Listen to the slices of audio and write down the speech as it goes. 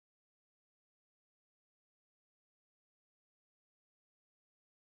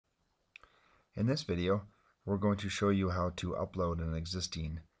In this video, we're going to show you how to upload an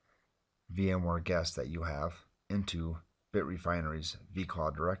existing VMware Guest that you have into Bitrefinery's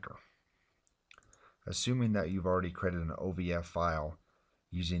vCloud director. Assuming that you've already created an OVF file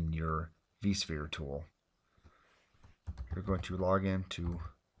using your vSphere tool, you're going to log into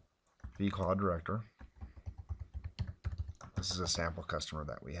vCloud director. This is a sample customer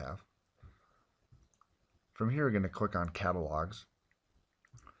that we have. From here, you're going to click on catalogs,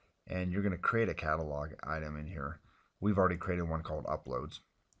 and you're going to create a catalog item in here. We've already created one called uploads.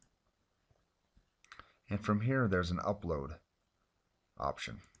 And from here, there's an upload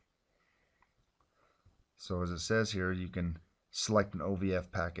option. So as it says here, you can select an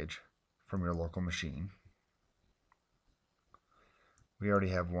OVF package from your local machine. We already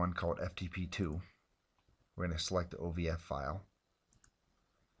have one called FTP2. We're going to select the OVF file.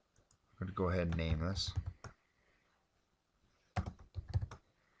 I'm going to go ahead and name this.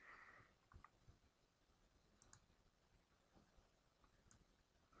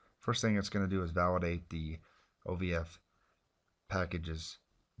 First thing it's going to do is validate the OVF package is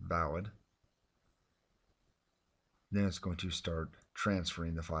valid. Then it's going to start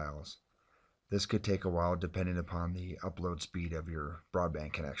transferring the files. This could take a while depending upon the upload speed of your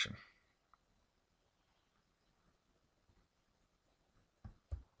broadband connection.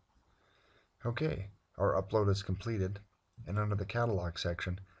 Okay, our upload is completed, and under the catalog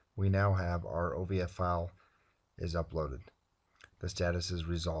section we now have our OVF file is uploaded. The status is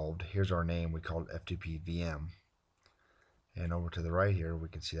resolved. Here's our name. We call it FTP VM. And over to the right here, we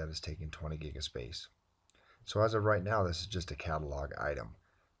can see that it's taking 20 gig of space. So as of right now, this is just a catalog item.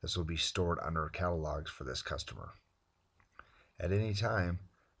 This will be stored under catalogs for this customer. At any time,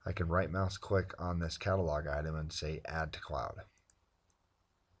 I can right mouse click on this catalog item and say Add to Cloud.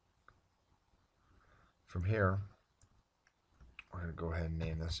 From here, we're going to go ahead and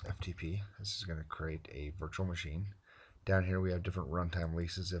name this FTP. This is going to create a virtual machine. Down here we have different runtime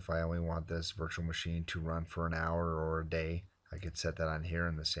leases. If I only want this virtual machine to run for an hour or a day, I could set that on here,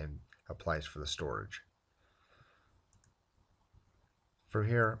 and the same applies for the storage. From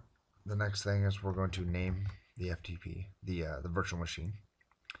here, the next thing is we're going to name the FTP, the virtual machine,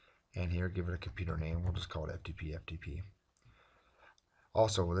 and here give it a computer name. We'll just call it FTP.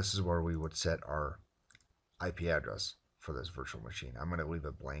 Also, this is where we would set our IP address for this virtual machine. I'm going to leave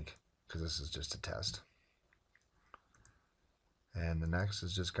it blank because this is just a test. And the next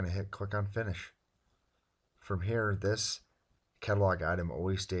is just going to hit click on finish. From here, this catalog item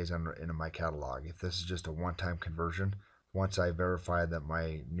always stays in my catalog. If this is just a one-time conversion, once I verify that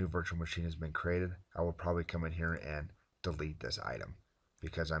my new virtual machine has been created, I will probably come in here and delete this item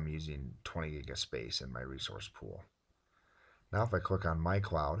because I'm using 20 gig of space in my resource pool. Now if I click on my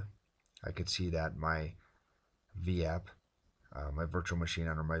cloud, I can see that my VApp, my virtual machine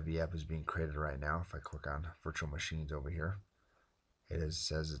under my VApp is being created right now. If I click on virtual machines over here, it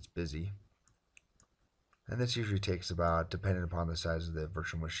says it's busy, and this usually takes about, depending upon the size of the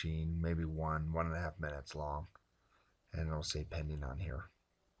virtual machine, maybe 1.5 minutes long, and it'll say pending on here.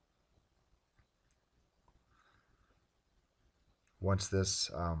 Once this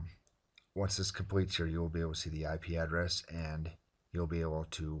completes here, you'll be able to see the IP address, and you'll be able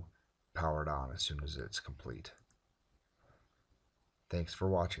to power it on as soon as it's complete. Thanks for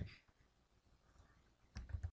watching.